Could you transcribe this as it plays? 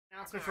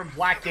announcement from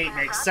Blackgate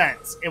makes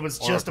sense. It was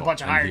just a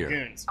bunch of hired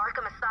goons.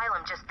 Arkham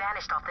Asylum just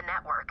vanished off the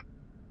network.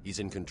 He's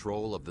in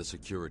control of the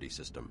security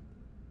system.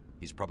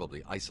 He's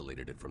probably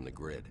isolated it from the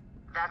grid.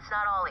 That's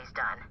not all he's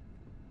done.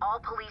 All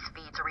police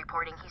feeds are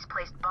reporting he's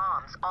placed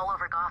bombs all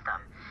over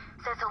Gotham.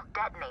 Says he'll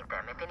detonate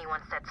them if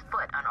anyone sets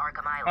foot on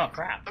Arkham Island. Oh,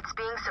 crap. It's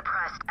being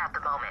suppressed at the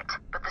moment,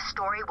 but the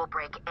story will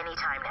break any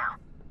time now.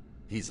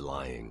 He's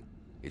lying.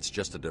 It's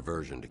just a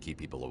diversion to keep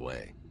people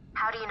away.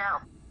 How do you know?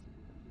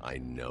 I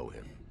know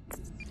him.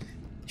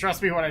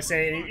 Trust me when I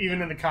say,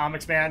 even in the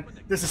comics, man,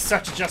 this is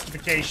such a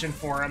justification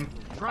for him.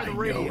 I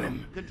know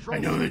him. I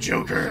know the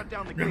Joker.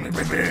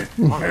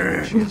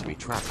 She has me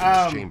trapped in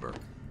this chamber.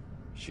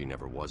 She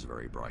never was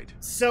very bright.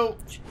 So,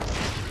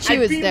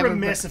 I'd be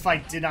remiss if I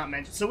did not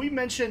mention. So we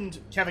mentioned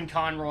Kevin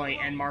Conroy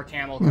and Mark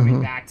Hamill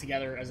coming back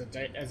together as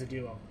a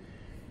duo,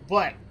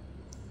 but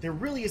there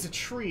really is a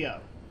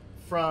trio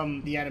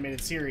from the animated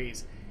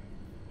series,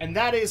 and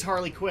that is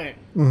Harley Quinn,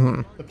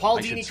 the Paul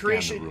Dini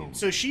creation.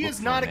 So she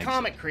is not a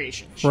comic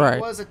creation; she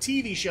was a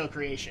TV show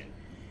creation,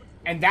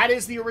 and that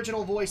is the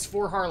original voice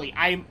for Harley.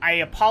 I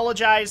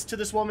apologize to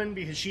this woman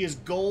because she is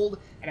gold,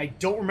 and I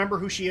don't remember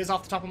who she is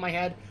off the top of my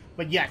head.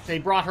 But yet, they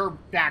brought her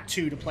back,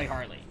 too, to play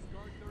Harley.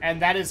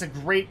 And that is a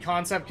great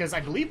concept, because I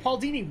believe Paul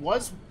Dini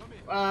was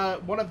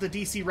one of the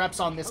DC reps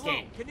on this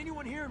game. Can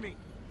anyone hear me?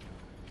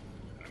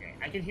 Okay,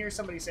 I can hear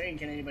somebody saying,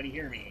 can anybody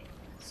hear me?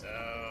 So,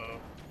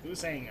 who's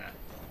saying that?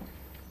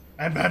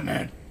 I'm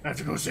Batman. I have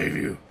to go save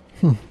you.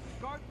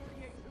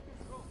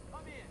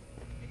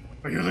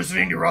 Are you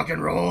listening to rock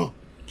and roll?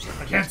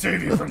 I can't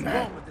save you from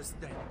that.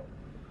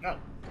 No.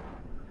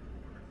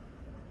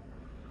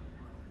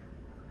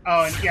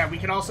 Oh, and yeah, we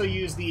can also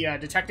use the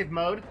detective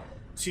mode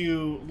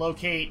to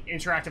locate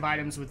interactive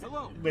items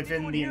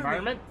within the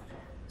environment.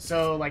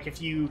 So, like,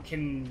 if you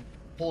can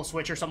pull a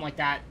switch or something like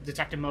that,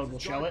 detective mode will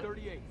show it.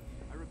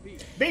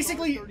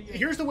 Basically,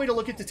 here's the way to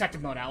look at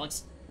detective mode,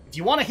 Alex. If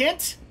you want a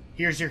hint,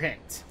 here's your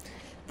hint.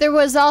 There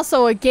was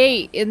also a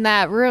gate in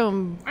that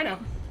room. I know.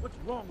 What's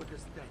wrong with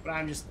this thing? But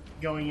I'm just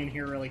going in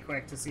here really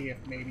quick to see if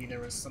maybe there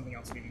was something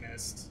else we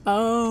missed.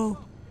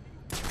 Oh.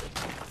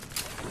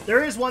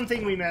 There is one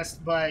thing we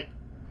missed, but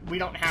we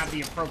don't have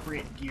the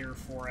appropriate gear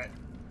for it.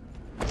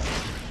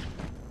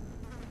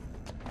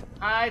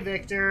 Hi,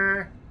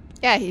 Victor.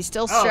 Yeah, he's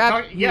still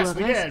strapped. Yes,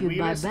 we did. Rescued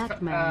by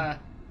Batman.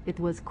 It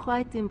was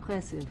quite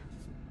impressive.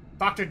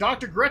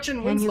 Dr.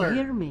 Gretchen Can Winsler. you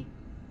hear me?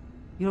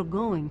 You're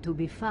going to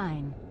be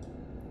fine.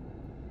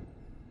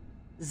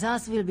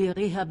 Zaz will be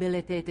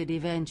rehabilitated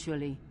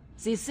eventually.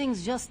 These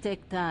things just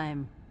take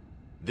time.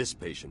 This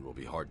patient will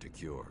be hard to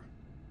cure.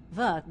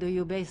 What do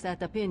you base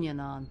that opinion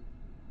on?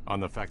 On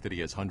the fact that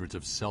he has hundreds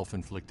of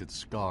self-inflicted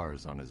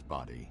scars on his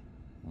body.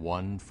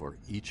 One for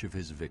each of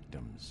his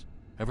victims.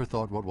 Ever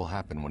thought what will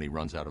happen when he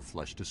runs out of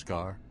flesh to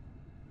scar?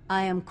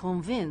 I am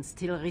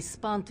convinced he'll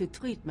respond to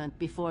treatment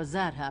before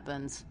that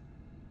happens.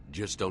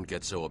 Just don't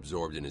get so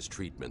absorbed in his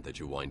treatment that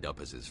you wind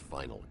up as his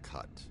final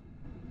cut.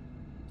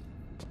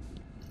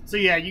 So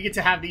yeah, you get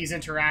to have these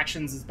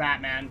interactions as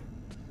Batman.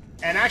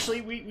 And actually,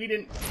 we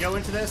didn't go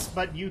into this,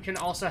 but you can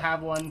also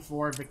have one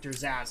for Victor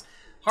Zsasz.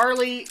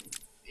 Harley,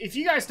 if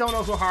you guys don't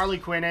know who Harley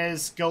Quinn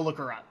is, go look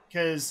her up.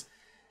 Because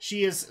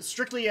she is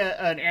strictly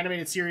an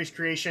animated series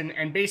creation,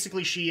 and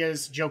basically she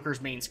is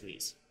Joker's main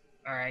squeeze.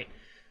 Alright?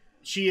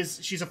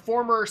 She's a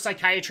former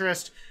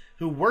psychiatrist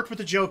who worked with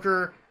the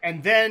Joker,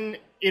 and then,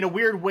 in a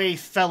weird way,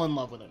 fell in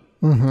love with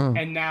him.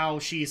 And now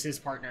she's his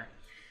partner.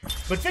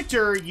 But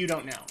Victor, you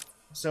don't know.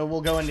 So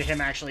we'll go into him,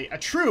 actually. A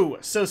true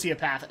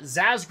sociopath,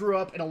 Zsasz grew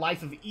up in a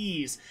life of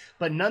ease,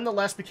 but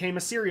nonetheless became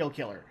a serial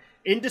killer.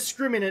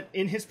 Indiscriminate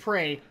in his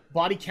prey,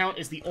 body count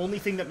is the only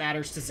thing that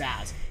matters to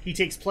Zsasz. He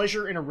takes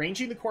pleasure in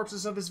arranging the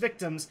corpses of his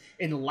victims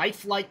in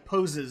lifelike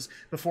poses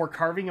before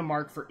carving a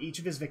mark for each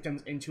of his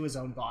victims into his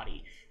own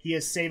body. He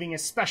is saving a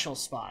special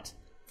spot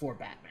for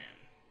Batman.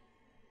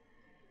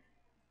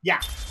 Yeah.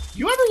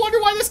 You ever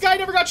wonder why this guy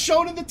never got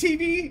shown in the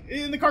TV,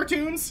 in the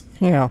cartoons?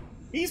 Yeah.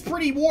 He's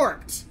pretty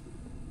warped.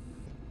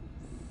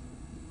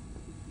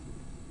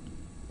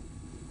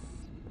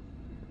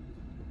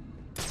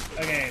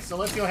 Okay, so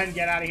let's go ahead and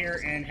get out of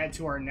here and head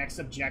to our next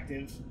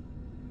objective.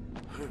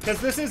 Because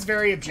this is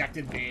very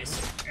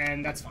objective-based,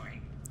 and that's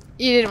fine.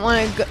 You didn't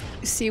want to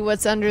see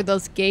what's under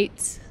those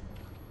gates?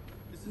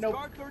 Nope.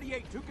 Guard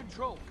 38 to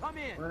control. Come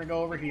in. We're gonna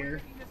go over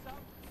here.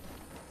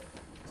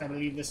 So I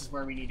believe this is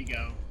where we need to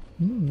go.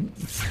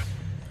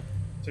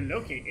 To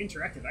locate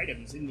interactive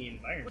items in the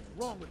environment.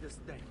 What's wrong with this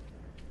thing?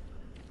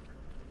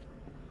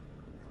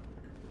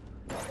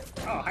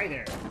 Oh, hi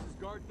there. This is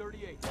Guard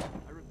 38.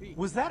 I repeat.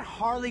 Was that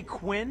Harley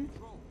Quinn?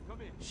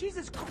 She's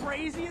as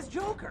crazy as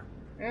Joker.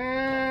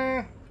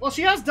 Well,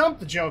 she has dumped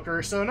the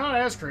Joker, so not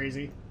as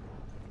crazy.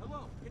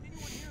 Hello, can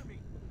anyone hear me?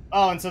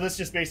 Oh, and so this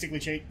just basically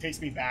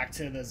takes me back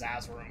to the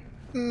Zsasz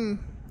room.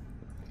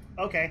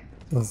 Okay.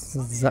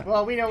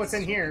 Well, we know what's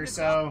in here,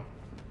 so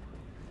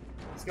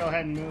let's go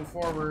ahead and move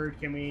forward.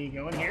 Can we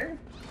go in here?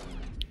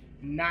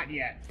 Not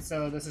yet.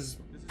 So this is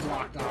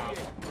blocked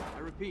off. I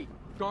repeat,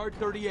 Guard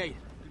 38.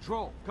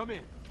 Control, come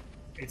in.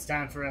 It's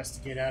time for us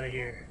to get out of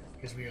here.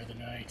 Because we are the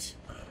night.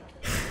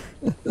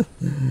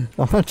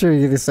 I'm not sure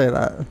you can say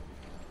that.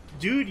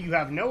 Dude, you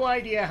have no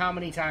idea how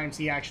many times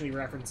he actually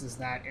references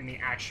that in the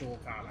actual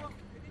comic.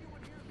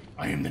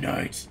 I am the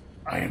night.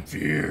 I am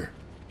fear.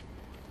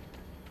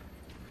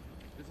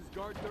 This is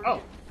guard 38.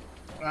 Oh.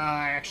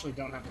 I actually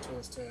don't have the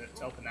tools to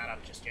open that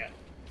up just yet.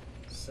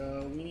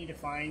 So we need to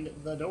find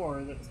the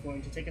door that's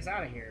going to take us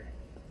out of here.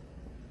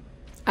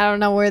 I don't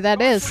know where that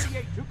Guard is.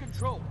 38 to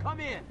control. Come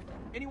in.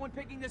 Anyone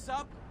picking this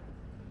up?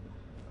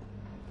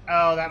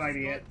 Oh, that might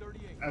be it. Guard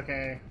 38.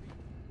 Okay.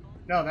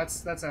 No,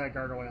 that's a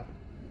gargoyle.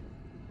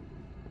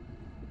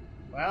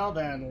 Well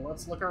then,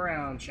 let's look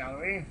around, shall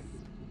we?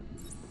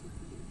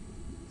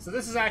 So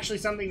this is actually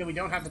something that we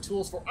don't have the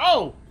tools for.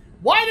 Oh!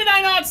 Why did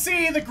I not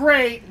see the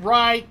grate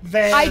right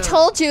there? I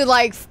told you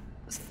like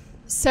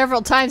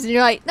several times, and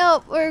you're like,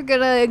 nope, we're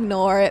gonna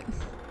ignore it.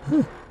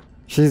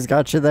 She's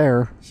got you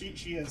there. She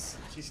is.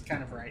 She's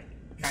kind of right.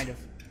 Kind of.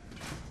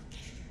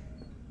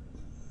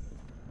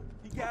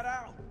 He got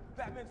out.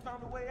 Batman's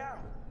found a way out.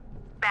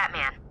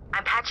 Batman,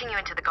 I'm patching you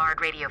into the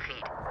guard radio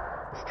feed.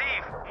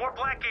 Steve, more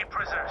Blackgate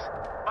prisoners.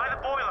 By the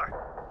boiler.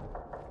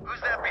 Who's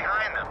that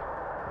behind them?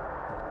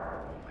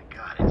 Oh my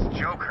god, it's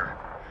Joker.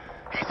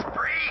 He's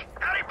free!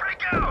 How'd he break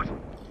out?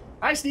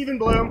 Hi, Stephen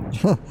Bloom.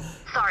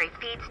 Sorry,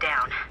 feed's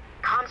down.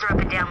 Comms are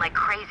up and down like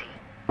crazy.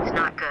 It's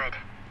not good.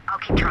 I'll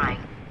keep trying.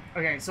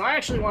 Okay, so I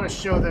actually want to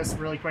show this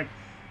really quick.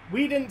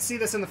 We didn't see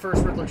this in the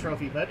first Riddler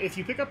trophy, but if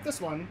you pick up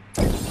this one...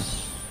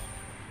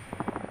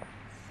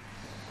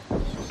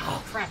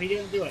 Oh, crap, he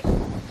didn't do it.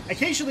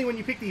 Occasionally, when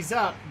you pick these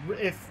up,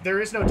 if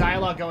there is no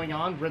dialogue going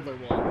on, Riddler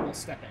will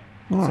step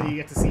in. So you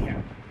get to see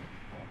him.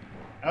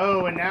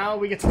 Oh, and now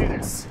we get to do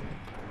this.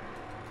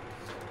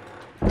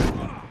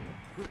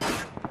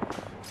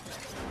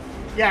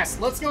 Yes,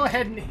 let's go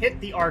ahead and hit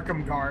the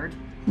Arkham guard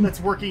that's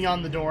working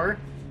on the door.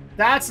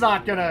 That's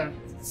not gonna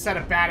set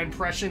a bad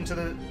impression to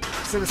the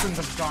citizens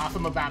of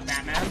Gotham about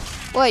Batman.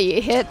 What,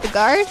 you hit the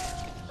guard?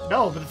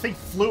 No, but the thing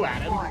flew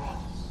at him. Warning.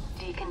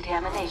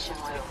 Decontamination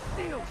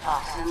loop.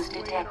 Toxins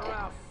detected.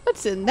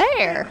 What's in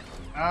there?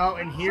 Oh,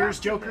 and here's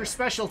Joker's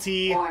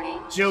specialty, Warning.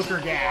 Joker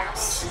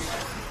gas.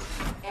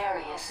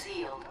 Area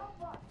sealed.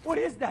 What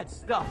is that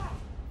stuff?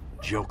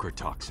 Joker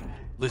toxin.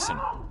 Listen,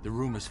 the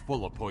room is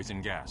full of poison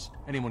gas.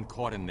 Anyone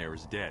caught in there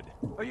is dead.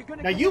 Are you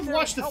gonna Now, get in you've there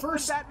watched and the help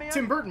first them, Batman?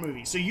 Tim Burton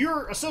movie, so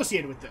you're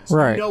associated with this.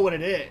 Right. You know what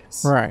it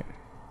is. Right.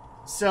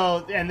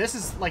 So, and this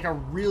is like a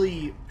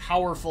really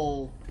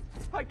powerful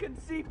I can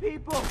see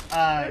people.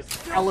 They're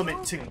still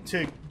element moving.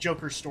 to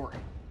Joker's story.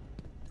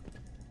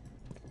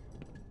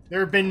 There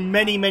have been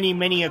many, many,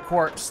 many a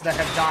corpse that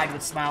have died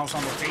with smiles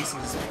on their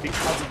faces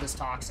because of this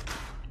toxin.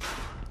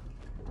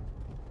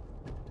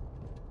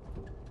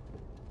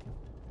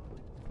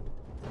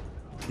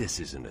 This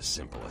isn't a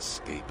simple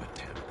escape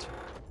attempt.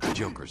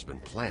 Joker's been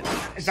planning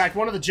In this. fact,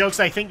 one of the jokes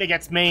I think that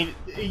gets made,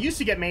 it used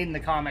to get made in the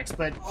comics,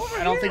 but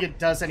I don't think it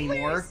does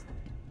anymore,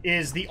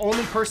 is the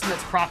only person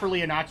that's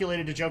properly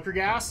inoculated to Joker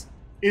gas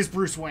is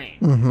Bruce Wayne.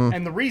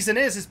 And the reason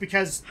is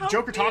because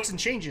Joker toxin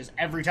changes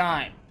every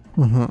time.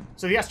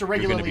 So he has to You're gonna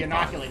regularly be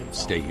inoculate fine.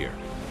 himself. Stay here.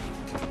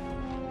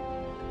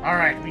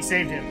 Alright, we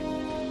saved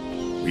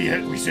him.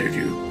 We saved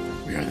you.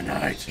 We are the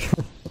night.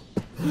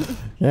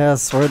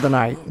 Yes, we're the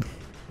night.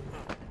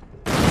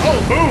 Oh,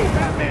 boom!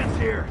 Batman's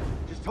here.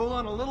 Just hold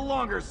on a little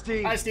longer,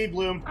 Steve. Hi, Steve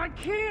Bloom. I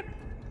can't.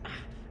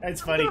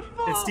 That's funny. gonna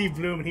fall. It's Steve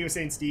Bloom, and he was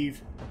saying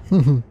Steve.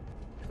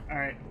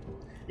 Alright.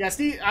 Yeah,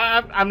 Steve,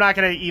 I'm not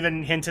going to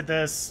even hint at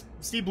this.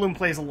 Steve Bloom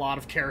plays a lot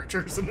of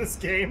characters in this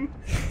game.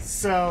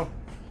 So,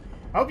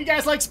 I hope you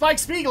guys like Spike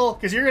Spiegel,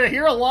 because you're going to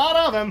hear a lot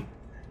of him.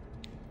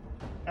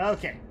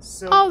 Okay,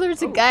 so... Oh,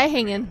 there's a guy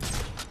hanging.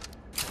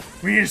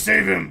 We need to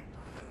save him.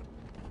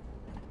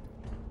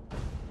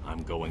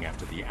 I'm going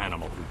after the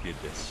animal who did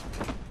this.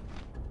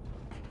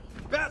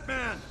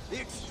 Batman, the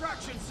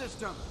extraction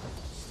system.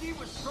 Steve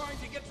was trying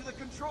to get to the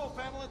control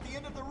panel at the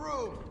end of the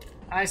room.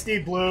 Hi,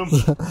 Steve Bloom.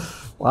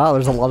 Wow,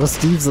 there's a lot of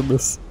Steves in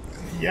this.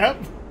 Yep.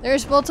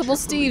 There's multiple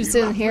Steves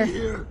in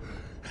here.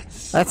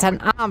 That's an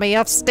army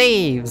of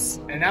Steves.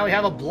 And now we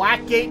have a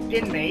Blackgate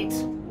inmate.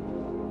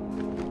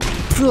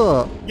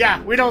 Ugh.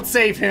 Yeah, we don't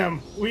save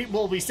him.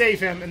 We save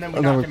him, and then we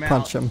And knock then him we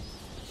punch out. him.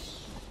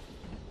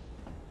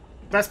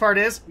 Best part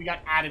is, we got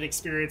added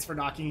experience for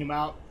knocking him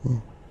out.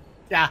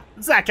 Yeah,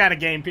 it's that kind of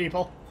game,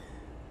 people.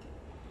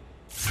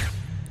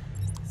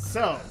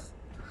 So,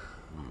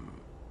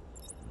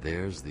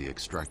 There's the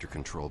extractor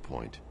control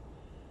point.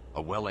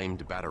 A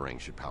well-aimed batarang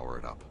should power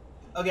it up.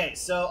 okay,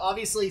 so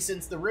obviously,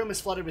 since the room is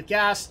flooded with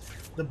gas,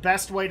 the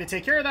best way to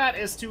take care of that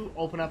is to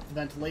open up the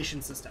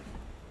ventilation system.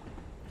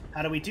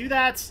 How do we do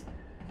that?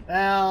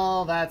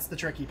 Well, that's the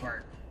tricky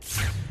part.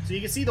 So you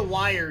can see the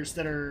wires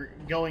that are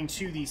going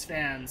to these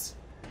fans.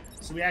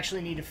 So we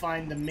actually need to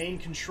find the main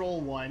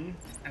control one,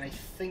 and I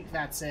think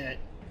that's it.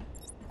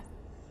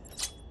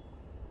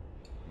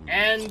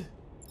 And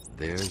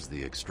There's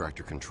the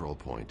extractor control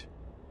point.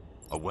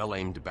 A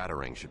well-aimed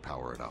batarang should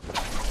power it up.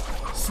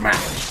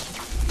 smash!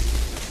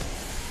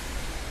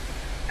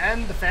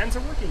 And the fans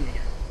are working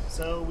again,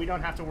 so we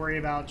don't have to worry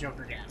about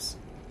Joker gas.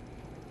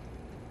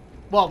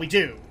 Well, we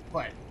do,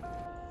 but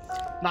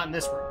not in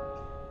this room.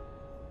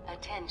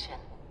 Attention.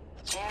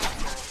 Air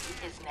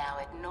purity is now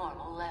at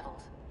normal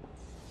levels.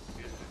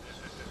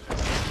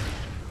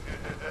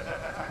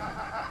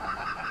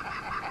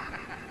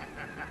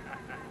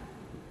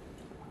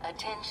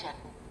 Attention.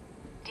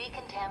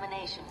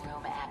 Decontamination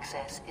room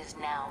access is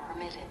now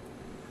permitted.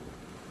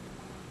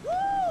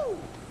 Woo!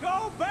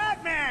 Go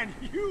Batman!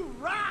 You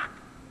rock!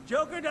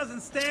 Joker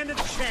doesn't stand a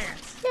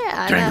chance. Yeah,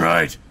 I Dang know.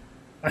 right.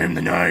 I am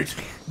the knight.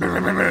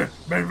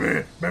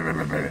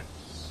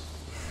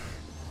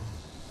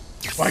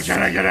 Why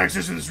can't I get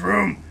access to this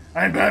room?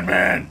 I'm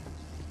Batman.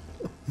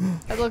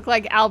 It looked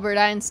like Albert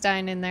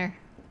Einstein in there.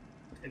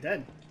 It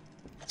did.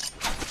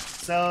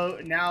 So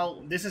now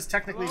this is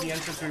technically the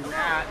entrance we were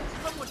at.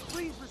 Someone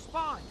please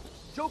respond.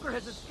 Joker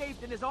has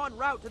escaped and is en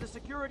route to the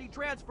security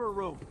transfer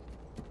room.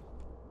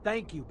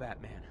 Thank you,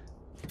 Batman.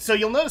 So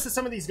you'll notice that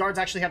some of these guards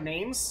actually have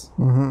names.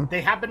 Mm-hmm.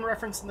 They have been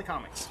referenced in the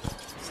comics.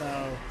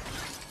 So,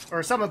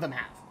 or some of them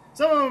have.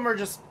 Some of them are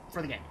just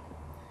for the game.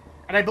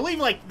 And I believe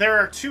like there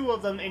are 2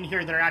 of them in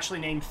here that are actually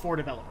named for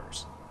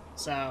developers.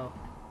 So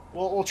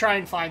we'll try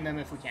and find them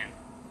if we can.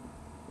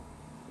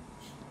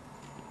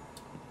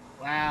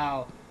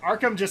 Wow.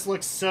 Arkham just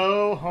looks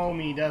so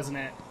homey, doesn't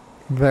it?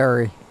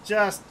 Very.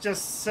 Just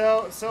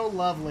so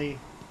lovely.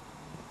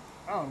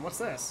 Oh, and what's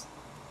this?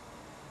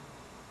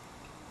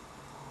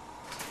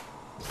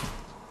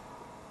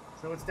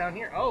 So what's down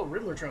here? Oh,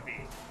 Riddler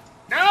trophy.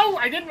 No,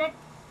 I didn't want...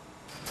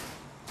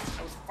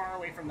 I was far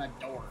away from that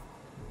door.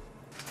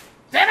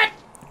 Damn it!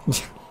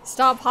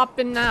 Stop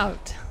hopping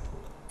out.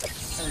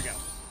 There we go.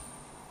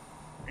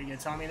 Are you gonna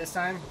tell me this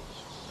time?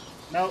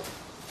 Nope.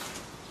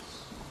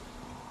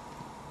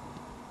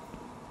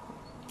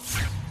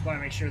 Just want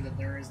to make sure that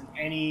there isn't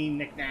any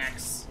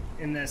knickknacks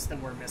in this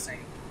that we're missing.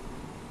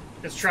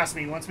 Because trust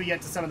me, once we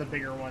get to some of the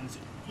bigger ones,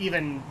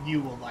 even you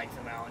will like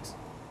them, Alex.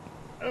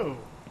 Oh.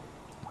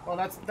 Well,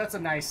 that's a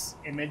nice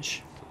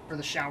image for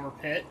the shower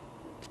pit.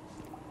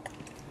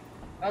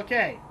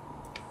 Okay.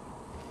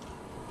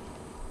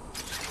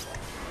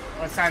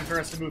 Well, it's time for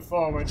us to move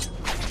forward.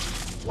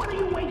 What are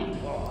you waiting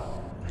for?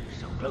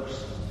 So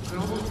close. We're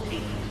almost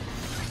tasted.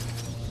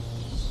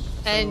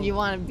 And you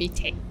want to be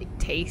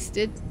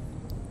tasted?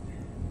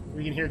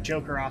 We can hear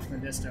Joker off in the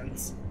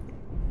distance.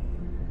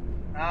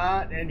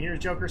 And here's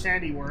Joker's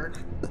handiwork.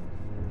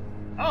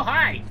 Oh,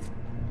 hi!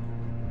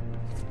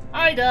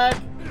 Hi, Doug!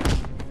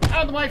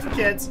 How's the wife and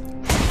kids?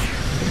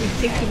 You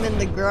kick him in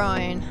the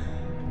groin.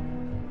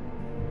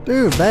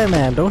 Dude,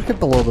 Batman, don't hit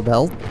below the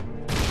belt.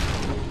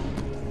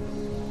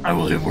 I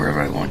will live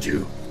wherever I want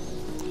to.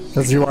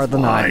 Because you are the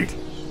knight.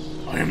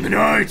 I am the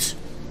knight.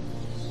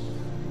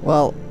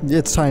 Well,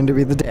 it's time to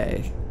be the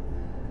day.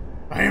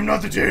 I am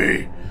not the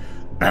day.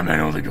 Batman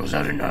only goes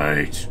out at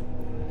night.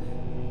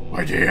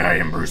 By day, I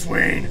am Bruce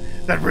Wayne,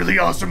 that really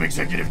awesome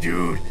executive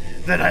dude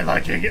that I'd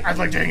like to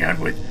hang out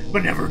with,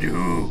 but never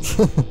do.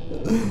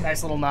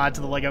 Nice little nod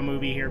to the Lego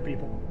movie here,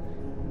 people.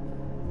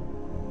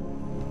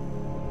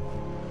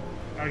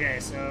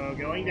 Okay, so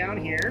going down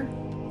here.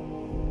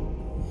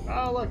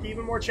 Oh, look,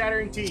 even more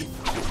chattering teeth.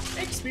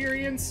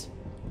 Experience.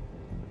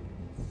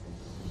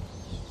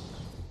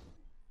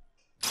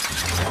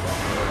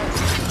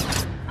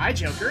 Hi,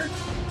 Joker.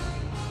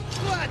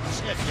 What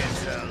took you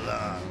so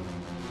long?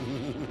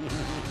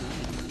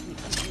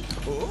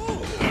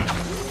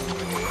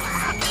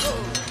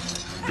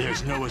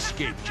 There's no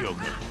escape,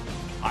 Joker.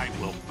 I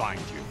will find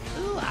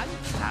you. Ooh, I'm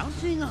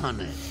counting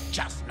on it.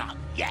 Just not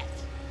yet.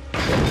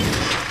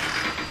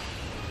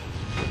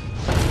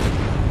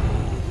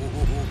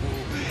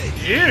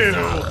 Ew! Big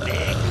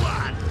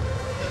one.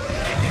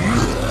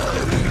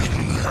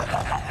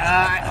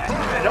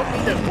 I don't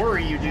mean to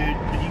worry you, dude,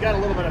 but you got a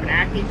little bit of an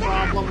acne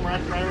problem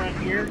right around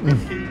here.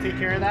 Can you take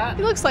care of that?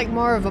 He looks like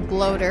more of a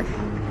bloater.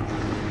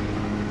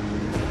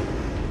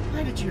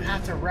 Why did you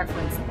have to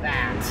reference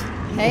that?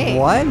 Hey.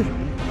 What?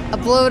 A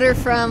bloater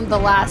from The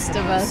Last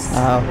of Us.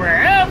 Oh.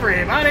 Where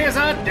everybody's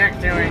a dick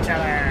to each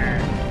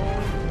other.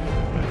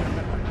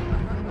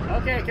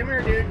 Okay, come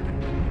here, dude.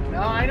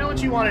 No, I know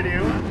what you want to do.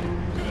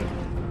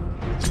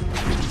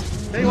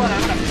 Tell you what,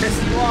 I'm gonna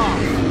piss you off.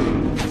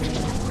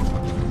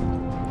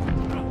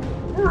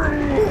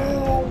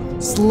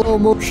 Slow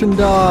motion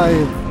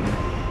dive.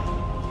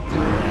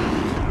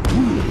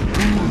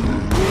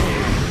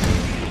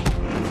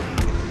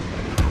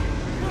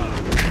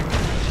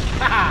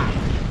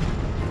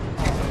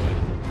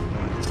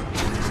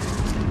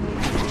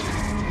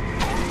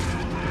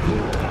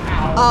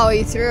 Oh,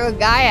 he threw a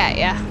guy at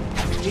ya.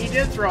 He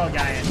did throw a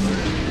guy at you.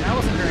 That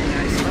wasn't very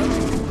nice, though.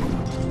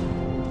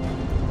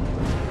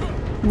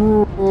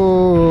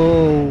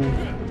 Whoa.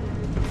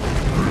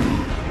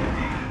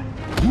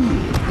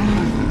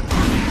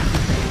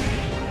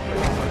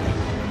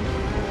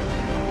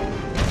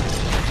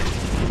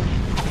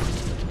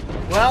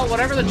 Well,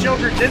 whatever the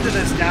Joker did to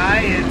this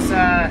guy, it's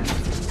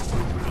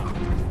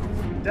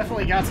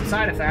definitely got some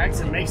side effects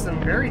and makes them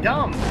very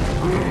dumb.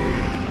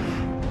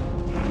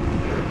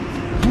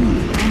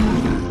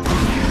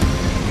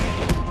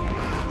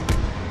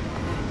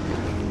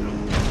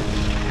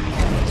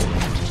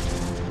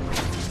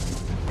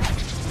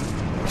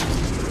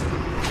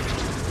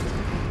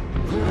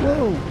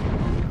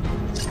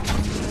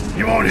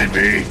 hit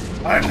me.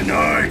 I'm the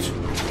knight.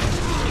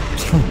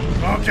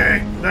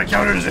 Okay, that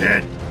counted as a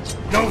hit.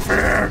 No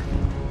fair.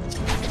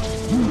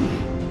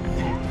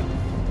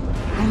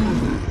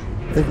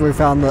 I think we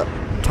found the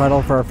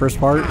title for our first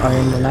part. I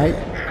am the knight.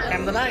 I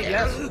am the knight,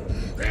 yes.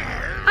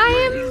 I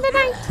am the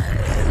knight.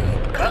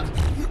 Well,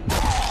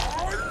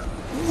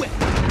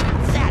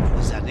 that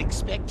was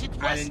unexpected,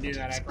 wasn't I didn't do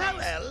that, I it?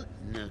 promise. Well,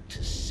 note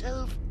to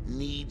self,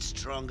 need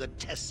stronger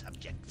test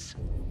subjects.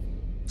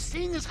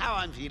 Seeing as how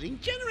I'm feeling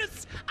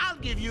generous, I'll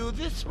give you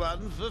this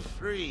one for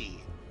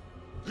free.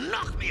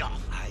 Knock me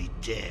off, I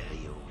dare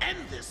you. End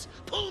this.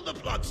 Pull the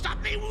plug.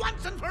 Stop me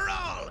once and for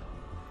all.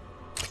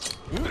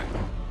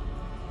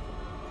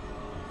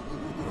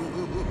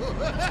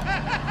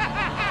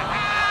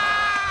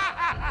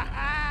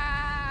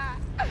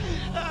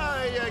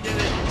 Oh, you're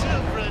getting too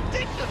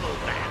predictable,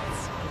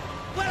 Bats.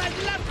 Well, I'd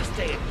love to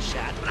stay and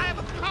chat, but I have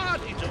a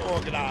party to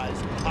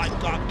organize. I've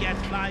got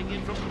guests flying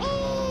in from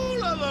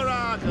all over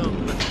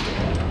Arkham.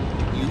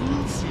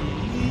 You'll see.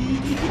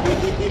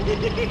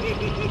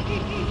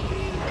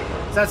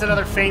 So that's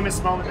another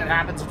famous moment that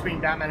happens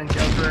between Batman and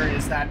Joker,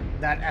 is that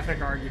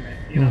epic argument.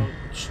 You know,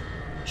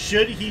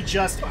 should he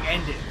just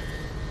end it?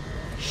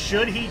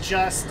 Should he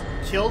just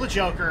kill the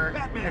Joker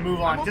and move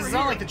on? Because it's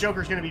not like the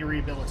Joker's going to be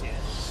rehabilitated.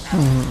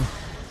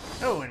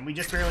 Oh, and we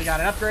just barely got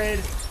an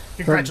upgrade.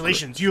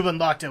 Congratulations, you've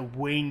unlocked a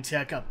Wayne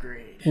Tech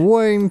upgrade.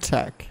 Wayne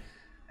Tech.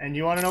 And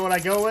you want to know what I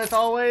go with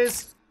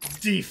always?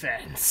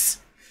 Defense.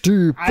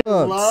 Defense. I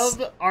love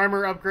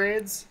armor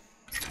upgrades,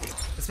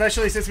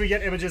 especially since we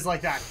get images like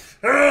that.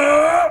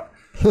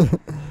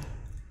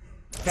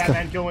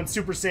 Batman going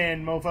Super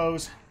Saiyan,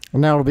 mofos.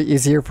 And now it'll be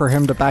easier for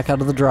him to back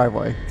out of the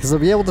driveway, because he'll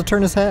be able to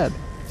turn his head.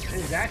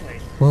 Exactly.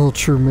 Well,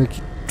 true,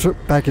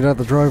 backing out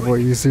the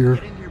driveway easier.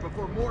 Get in here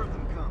before more of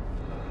them come.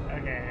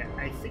 Okay,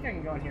 I think I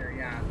can go in here,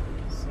 yeah.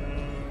 So,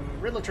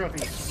 Riddler trophy.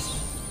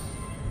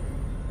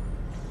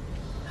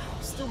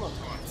 Still no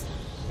taunts.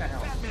 What the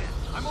hell? Batman,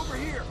 I'm over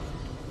here.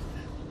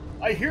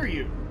 I hear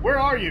you. Where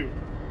are you?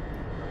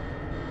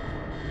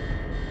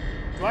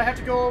 Do I have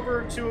to go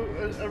over to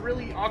a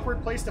really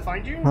awkward place to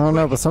find you? I don't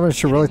know, but somebody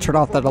should really turn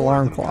off that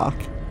alarm clock.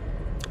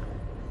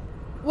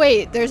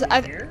 Wait, there's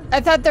I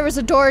thought there was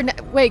a door.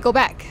 Wait, go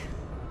back.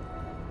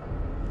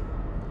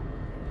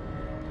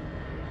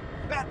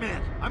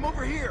 Batman, I'm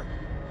over here.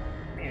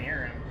 I can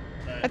hear him.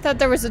 I thought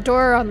there was a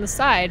door on the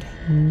side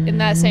in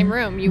that same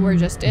room you were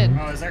just in.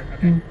 Oh, is there?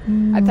 Okay.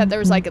 I thought there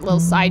was like a little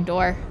side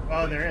door.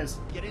 Oh, there is.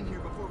 Get in here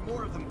before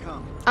more of them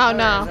come. Oh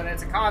no. And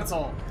it's a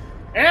console.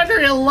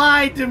 Andrea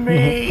lied to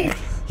me!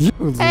 You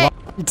lied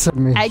to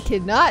me. I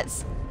cannot.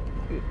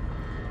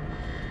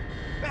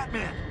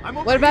 Batman, I'm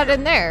over What about here.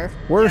 in there?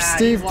 Where's Yeah,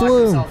 Steve he's locked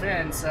Bloom? himself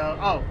in,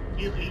 so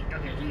he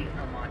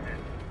unlocked it.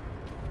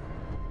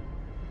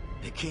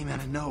 It came out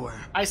of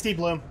nowhere. Hi, Steve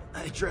Bloom.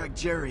 I dragged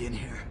Jerry in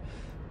here.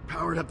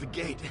 Powered up the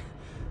gate.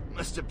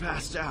 Must have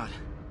passed out.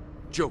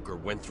 Joker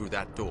went through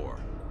that door.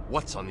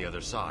 What's on the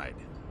other side?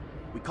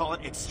 We call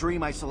it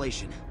extreme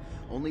isolation.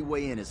 Only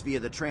way in is via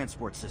the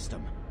transport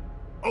system.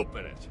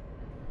 Open it.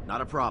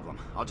 Not a problem.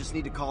 I'll just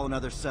need to call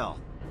another cell.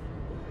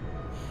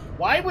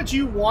 Why would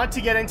you want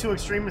to get into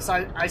extreme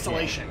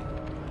isolation?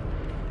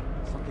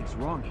 Something's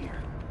wrong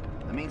here.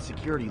 The main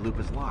security loop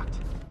is locked.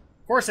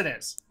 Of course it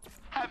is.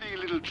 Having a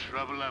little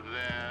trouble up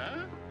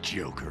there?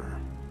 Joker.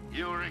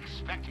 You were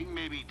expecting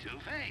maybe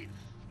Two-Face?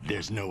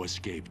 There's no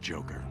escape,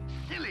 Joker.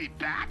 Silly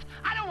bat!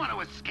 I don't want to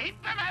escape.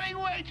 I'm having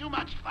way too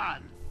much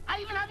fun. I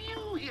even have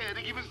you here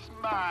to keep a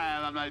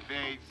smile on my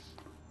face.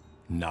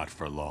 Not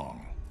for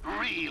long.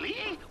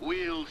 Really?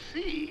 We'll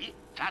see.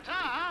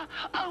 Ta-ta!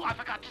 Oh, I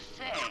forgot to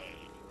say.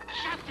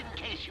 Just in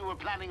case you were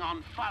planning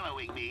on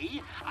following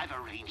me, I've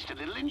arranged a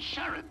little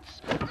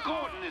insurance.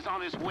 Gordon is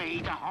on his way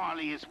to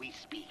Harley as we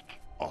speak.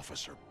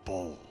 Officer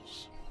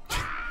Boles.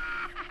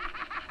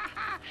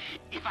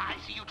 If I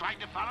see you trying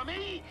to follow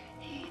me,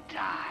 he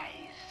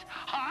dies.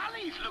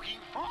 Harley's looking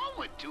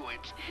forward to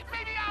it.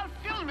 Maybe I'll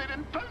film it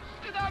and post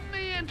it on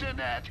the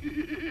internet.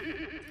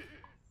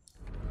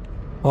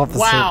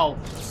 Wow.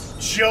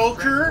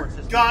 Joker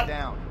got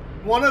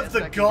one of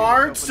the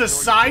guards to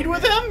side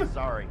with him?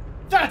 Sorry.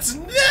 That's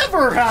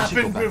never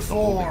happened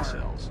before.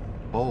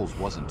 Boles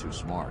wasn't too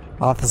smart.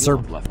 Officer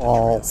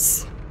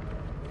Balls.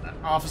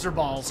 Officer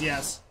Balls,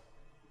 yes.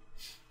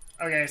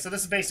 Okay, so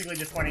this is basically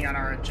just pointing out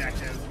our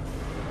objective.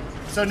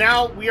 So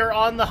now we are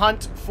on the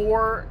hunt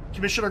for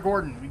Commissioner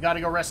Gordon. We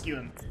gotta go rescue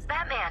him.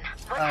 Batman,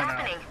 what's no.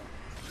 happening?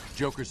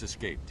 Joker's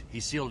escaped.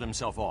 He sealed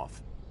himself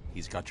off.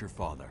 He's got your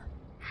father.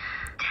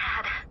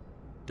 Dad.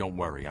 Don't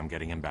worry, I'm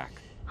getting him back.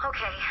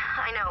 Okay,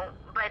 I know,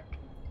 but...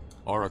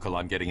 Oracle,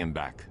 I'm getting him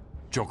back.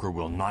 Joker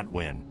will not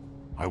win.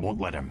 I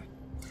won't let him.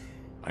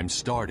 I'm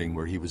starting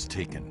where he was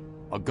taken.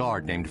 A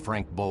guard named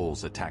Frank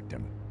Boles attacked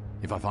him.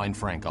 If I find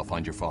Frank, I'll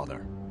find your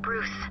father.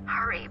 Bruce,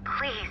 hurry,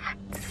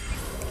 please.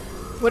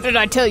 What did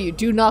I tell you?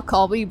 Do not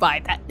call me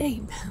by that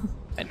name.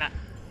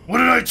 What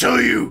did I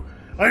tell you?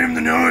 I am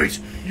the knight.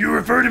 You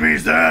refer to me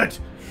as that.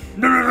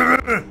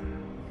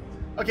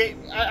 Okay,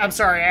 I'm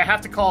sorry. I have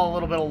to call a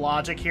little bit of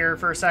logic here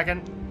for a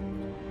second.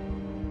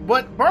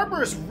 what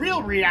Barbara's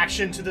real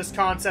reaction to this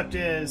concept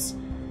is,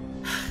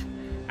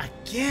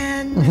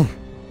 again.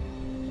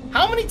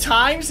 How many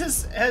times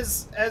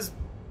has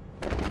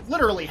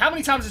literally how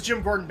many times has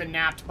Jim Gordon been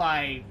napped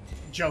by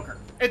Joker?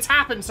 It's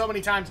happened so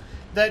many times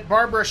that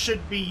Barbara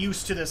should be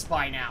used to this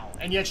by now,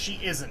 and yet she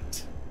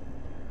isn't.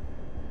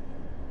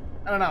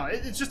 I don't know.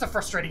 It's just a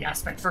frustrating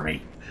aspect for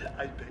me.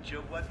 I bet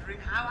you're wondering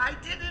how I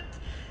did it.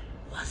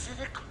 Was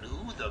it a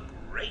clue the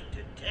great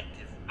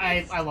detective?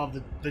 I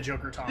love the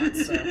Joker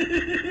taunts. So.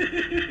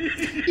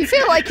 You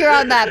feel like you're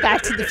on that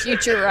Back to the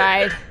Future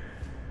ride.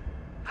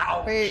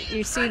 Where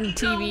you're seeing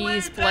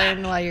TVs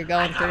playing while you're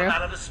going through.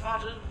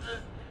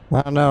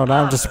 I don't know,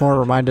 now I'm just more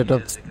reminded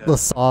of the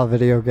Saw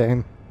video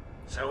game.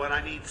 So when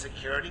I need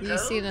security You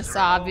seen a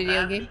Saw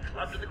video game?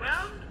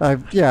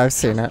 Yeah, I've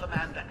seen it.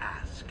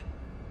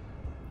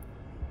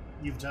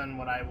 You've done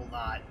what I will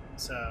not,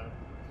 so...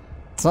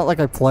 It's not like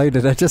I played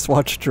it, I just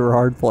watched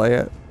Gerard play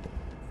it.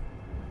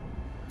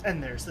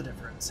 And there's the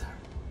difference.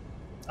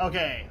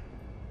 Okay.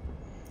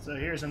 So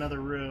here's another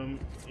room.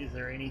 Is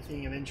there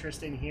anything of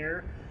interest in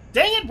here?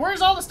 Dang it, where's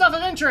all the stuff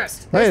of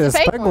interest? Hey, there's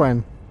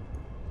Penguin.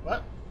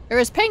 What? There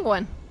is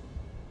Penguin.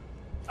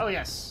 Oh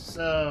yes.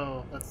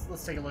 So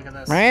let's take a look at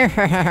this.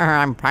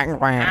 I'm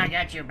Penguin. I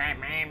got you,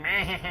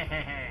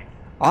 Batman.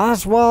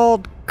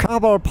 Oswald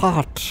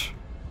Cobblepot.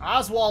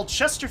 Oswald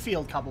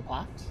Chesterfield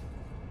Cobblepot.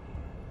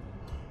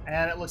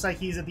 And it looks like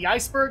he's at the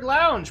Iceberg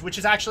Lounge, which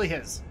is actually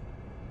his.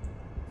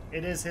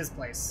 It is his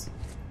place.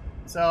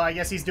 So I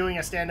guess he's doing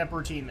a stand-up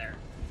routine there.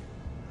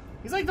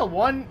 He's like the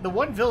one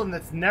villain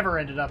that's never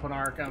ended up in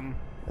Arkham.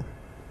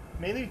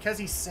 Mainly because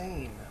he's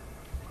sane.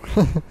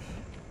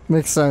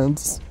 Makes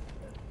sense.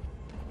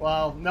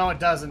 Well, no it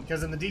doesn't,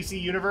 because in the DC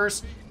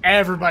universe,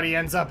 everybody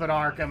ends up in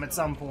Arkham at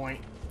some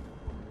point.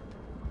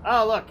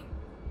 Oh, look.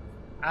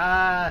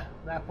 That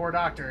poor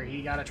doctor,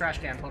 he got a trash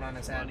can put on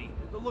his head.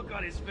 The look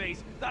on his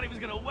face, thought he was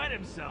gonna wet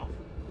himself.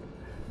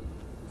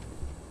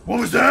 What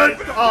was that?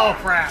 Oh,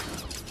 crap.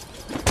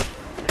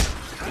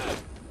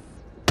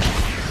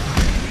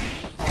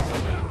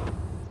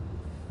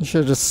 You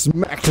should have just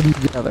smacked them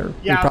together.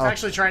 Yeah, I was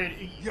actually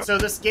trying to... So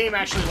this game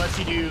actually lets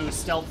you do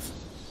stealth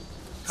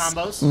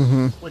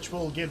combos, which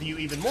will give you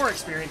even more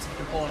experience if you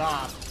can pull it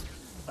off.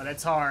 But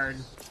it's hard.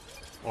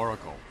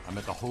 Oracle, I'm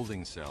at the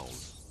holding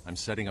cells. I'm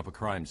setting up a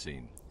crime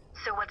scene.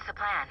 So what's the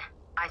plan?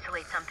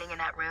 Isolate something in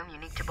that room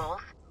unique to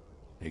Boles?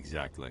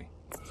 Exactly.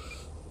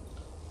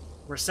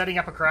 We're setting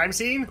up a crime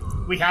scene?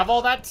 We have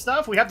all that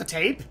stuff? We have the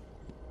tape?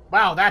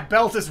 Wow, that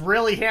belt is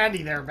really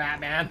handy there,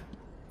 Batman.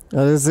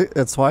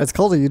 That's why it's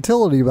called a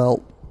utility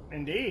belt.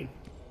 Indeed.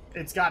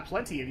 It's got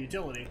plenty of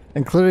utility.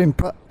 Including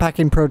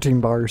packing protein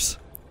bars.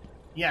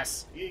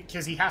 Yes,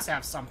 because he has to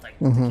have something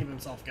to keep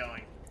himself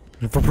going.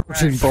 I have a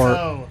protein bar.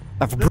 I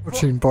have a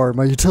protein bar in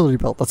my utility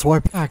belt. That's why I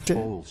packed it.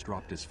 Boles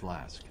dropped his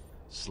flask.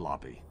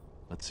 Sloppy.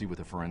 Let's see what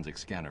the forensic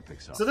scanner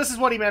picks up. So this is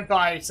what he meant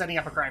by setting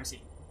up a crime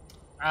scene.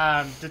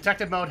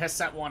 Detective mode has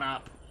set one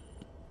up.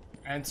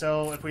 And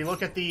so if we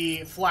look at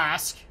the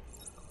flask,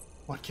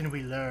 what can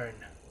we learn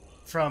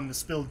from the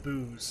spilled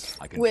booze?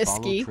 I can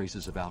follow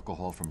traces of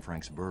alcohol from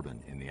Frank's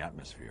bourbon in the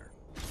atmosphere.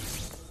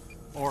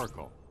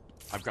 Oracle,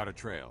 I've got a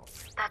trail.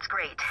 That's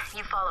great.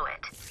 You follow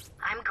it.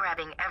 I'm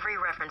grabbing every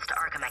reference to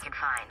Arkham I can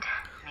find.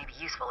 Maybe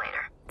useful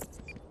later.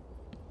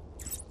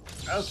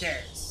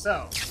 Okay,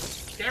 so...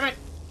 Damn it!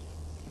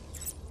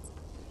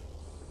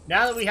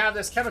 Now that we have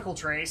this chemical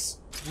trace,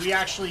 we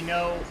actually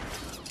know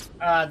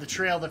the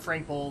trail that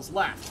Frank Boles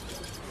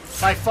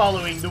left by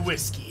following the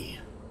whiskey.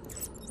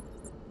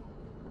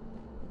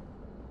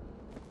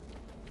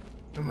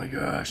 Oh my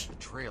gosh. The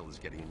trail is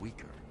getting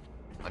weaker.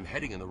 I'm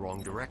heading in the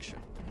wrong direction.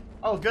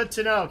 Oh, good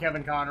to know,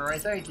 Kevin Conroy.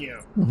 Thank you.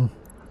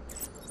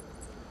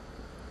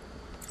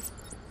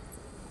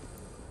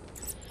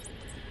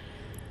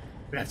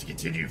 We have to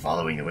continue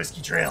following the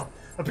whiskey trail.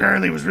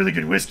 Apparently it was really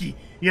good whiskey.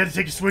 You had to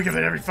take a swig of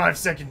it every 5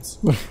 seconds.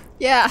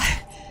 Yeah,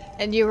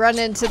 and you run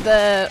into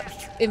the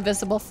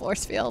invisible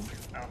force field.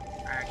 Oh,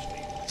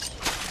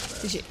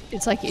 actually.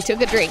 It's like you took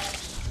a drink.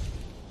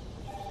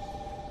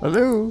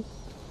 Hello?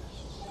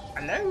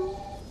 Hello?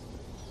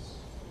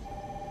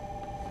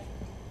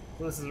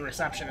 Well, this is a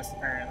receptionist,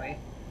 apparently.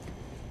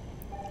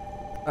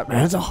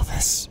 Batman's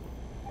office.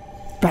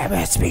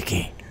 Batman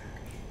speaking.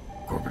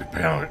 Corporate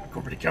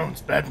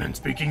accounts, Batman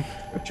speaking.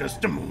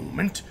 Just a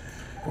moment.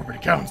 Corporate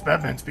accounts,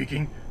 Batman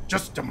speaking.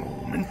 Just a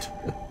moment.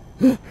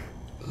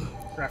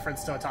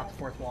 Reference to atop the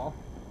fourth wall.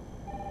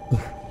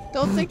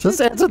 Don't think. Just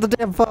answer the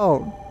damn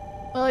phone.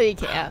 Well, you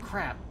can't. Oh,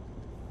 crap.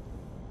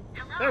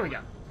 Hello? There we go.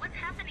 What's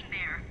happening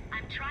there?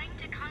 I'm trying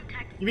to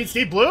contact... You mean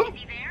Steve Bloom? Is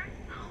he there?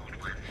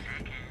 Hold 1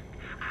 second.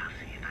 I'll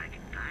see if I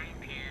can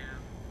find him.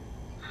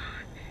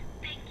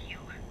 Thank you.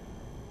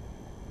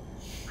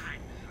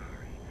 I'm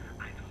sorry.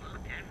 I've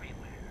looked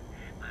everywhere,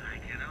 but I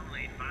can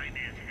only find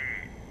his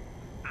head.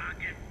 I'll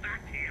get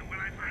back to you when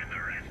I find the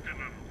rest of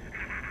them.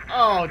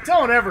 Oh,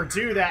 don't ever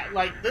do that.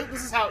 Like,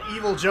 this is how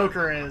evil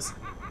Joker is.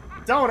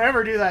 Don't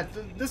ever do that.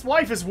 This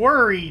wife is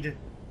worried.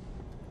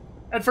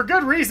 And for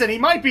good reason, he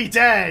might be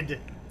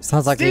dead.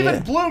 Sounds like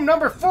Stephen Bloom,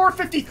 number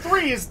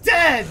 453, is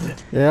dead!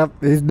 Yep,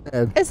 he's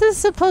dead. Is this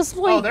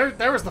supposedly... Oh,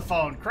 there was the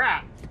phone.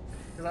 Crap.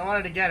 Because I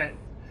wanted to get it.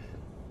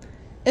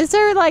 Is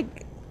there,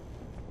 like,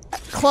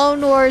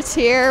 Clone Wars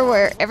here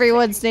where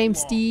everyone's named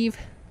Steve?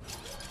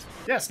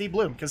 Yeah, Steve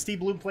Bloom, because Steve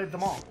Bloom played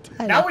them all.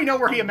 I Now know. we know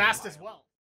where he amassed his wealth.